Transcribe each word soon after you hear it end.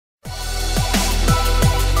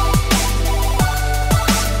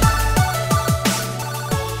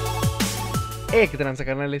¿Qué tranza,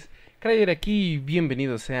 carnales? Crayer aquí,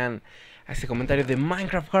 bienvenidos sean a este comentario de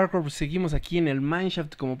Minecraft Hardcore. Seguimos aquí en el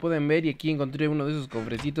Mineshaft, como pueden ver, y aquí encontré uno de esos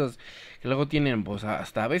cofrecitos que luego tienen pues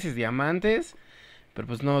hasta a veces diamantes, pero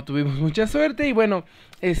pues no tuvimos mucha suerte. Y bueno,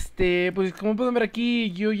 pues como pueden ver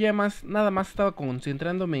aquí, yo ya nada más estaba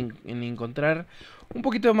concentrándome en encontrar un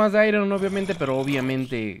poquito más de iron, obviamente, pero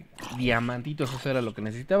obviamente diamantitos, eso era lo que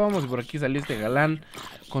necesitábamos. Y por aquí salió este galán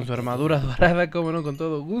con su armadura dorada, como no, con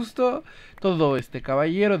todo gusto. Todo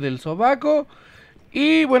caballero del sobaco.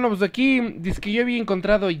 Y bueno, pues aquí dice que yo había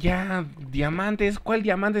encontrado ya diamantes. ¿Cuál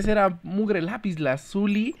diamantes? Era mugre lápiz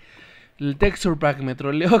lazuli. El texture pack me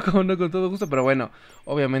troleó, como no, con todo gusto. Pero bueno,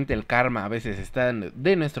 obviamente el karma a veces está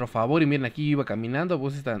de nuestro favor. Y miren, aquí iba caminando,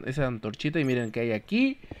 pues esa antorchita. Y miren que hay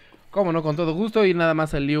aquí, como no, con todo gusto. Y nada más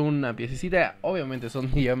salió una piececita. Obviamente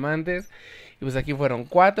son diamantes. Y pues aquí fueron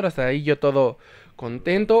 4. Hasta ahí yo todo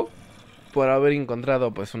contento por haber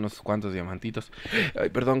encontrado pues unos cuantos diamantitos. Ay,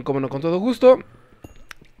 perdón, como no, con todo gusto.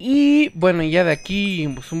 Y bueno, ya de aquí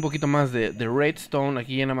pues un poquito más de redstone.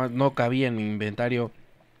 Aquí ya nada más no cabía en mi inventario.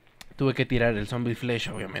 Tuve que tirar el zombie flesh,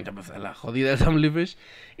 obviamente, pues a la jodida zombie flesh.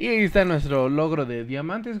 Y ahí está nuestro logro de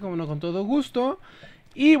diamantes, como no, con todo gusto.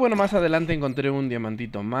 Y bueno, más adelante encontré un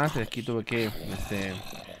diamantito más. Aquí tuve que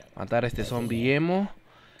matar a este zombie emo.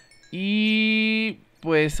 Y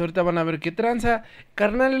pues ahorita van a ver qué tranza.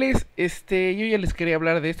 Carnales, yo ya les quería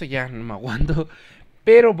hablar de esto, ya no me aguanto.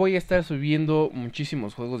 Pero voy a estar subiendo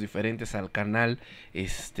muchísimos juegos diferentes al canal.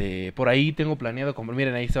 Por ahí tengo planeado, como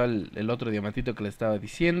miren, ahí está el otro diamantito que les estaba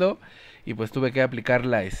diciendo. Y pues tuve que aplicar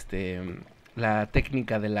la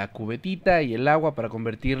técnica de la cubetita y el agua para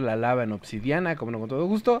convertir la lava en obsidiana, como no, con todo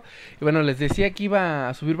gusto. Y bueno, les decía que iba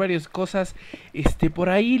a subir varias cosas. Por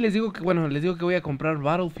ahí les digo que, bueno, les digo que voy a comprar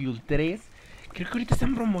Battlefield 3. Creo que ahorita está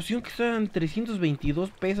en promoción, que están 322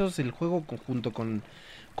 pesos el juego junto con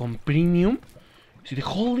Premium. Así de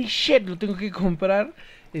holy shit, lo tengo que comprar.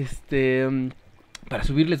 Para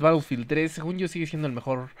subirles Battlefield 3. Según yo sigue siendo el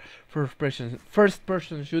mejor first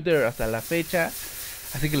person shooter hasta la fecha.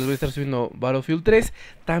 Así que les voy a estar subiendo Battlefield 3.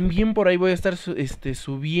 También por ahí voy a estar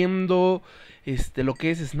subiendo lo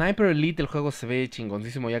que es Sniper Elite. El juego se ve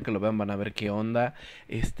chingoncísimo, ya que lo vean van a ver qué onda.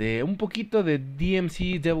 Un poquito de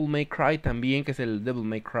DMC Devil May Cry también, que es el Devil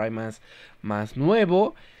May Cry más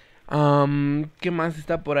nuevo. ¿Qué más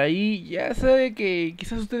está por ahí? Ya sabe que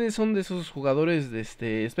quizás ustedes son de esos jugadores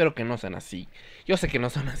espero que no sean así. Yo sé que no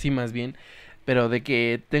son así, más bien, pero de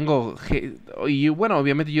que tengo y bueno,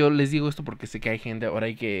 obviamente yo les digo esto porque sé que hay gente ahora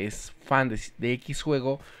ahí que es fan de X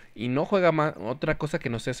juego y no juega otra cosa que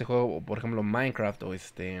no sea ese juego, por ejemplo Minecraft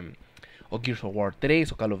o Gears of War 3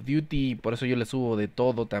 o Call of Duty. Por eso yo les subo de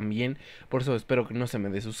todo también. Por eso espero que no se me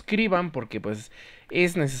desuscriban, porque pues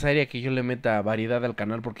es necesaria que yo le meta variedad al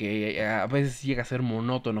canal, porque a veces llega a ser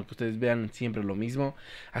monótono que ustedes vean siempre lo mismo.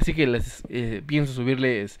 Así que les pienso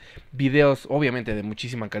subirles videos, obviamente de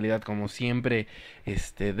muchísima calidad, como siempre,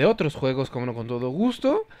 de otros juegos, como no, con todo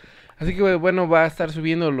gusto. Así que bueno, va a estar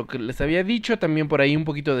subiendo lo que les había dicho. También por ahí un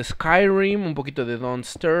poquito de Skyrim, un poquito de Don't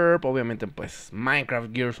Starve. Obviamente pues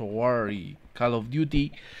Minecraft, Gears of War y Call of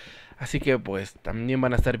Duty. Así que pues también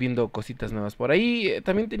van a estar viendo cositas nuevas por ahí.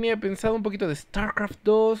 También tenía pensado un poquito de StarCraft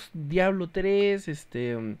 2, Diablo 3,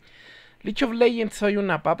 League of Legends. Soy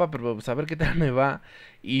una papa, pero pues a ver qué tal me va.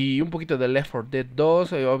 Y un poquito de Left 4 Dead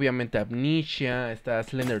 2, obviamente Amnesia, está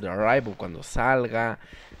Slender the Arrival cuando salga.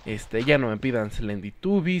 Ya no me pidan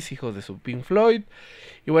Slenditubbies, hijos de su Pink Floyd.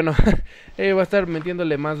 Y bueno, va a estar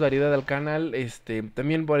metiéndole más variedad al canal.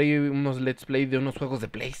 También por ahí unos let's play de unos juegos de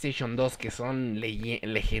PlayStation 2 que son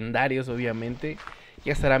legendarios, obviamente.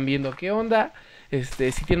 Ya estarán viendo qué onda.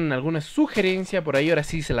 Si tienen alguna sugerencia por ahí, ahora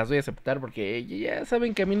sí se las voy a aceptar, porque ya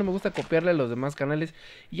saben que a mí no me gusta copiarle a los demás canales.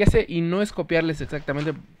 Ya sé, y no es copiarles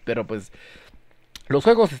exactamente, pero pues los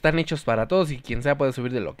juegos están hechos para todos y quien sea puede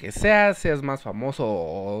subir de lo que sea, seas más famoso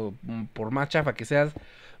o por más chafa que seas,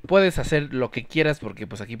 puedes hacer lo que quieras, porque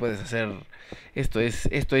pues aquí puedes hacer, esto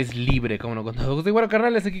es libre, como no, con todo gusto. Y bueno,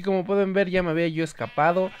 carnales, aquí como pueden ver ya me había yo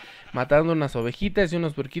escapado, matando unas ovejitas y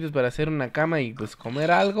unos puerquitos para hacer una cama y pues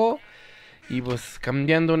comer algo. Y pues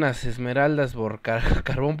cambiando unas esmeraldas por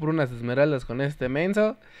carbón por unas esmeraldas con este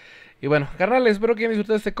menso. Y bueno, carnales, espero que hayan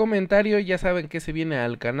disfrutado este comentario. Ya saben que se viene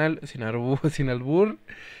al canal sin albur.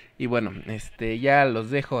 Y bueno, ya los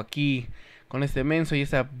dejo aquí con este menso y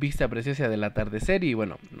esta vista preciosa del atardecer. Y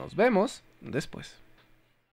bueno, nos vemos después.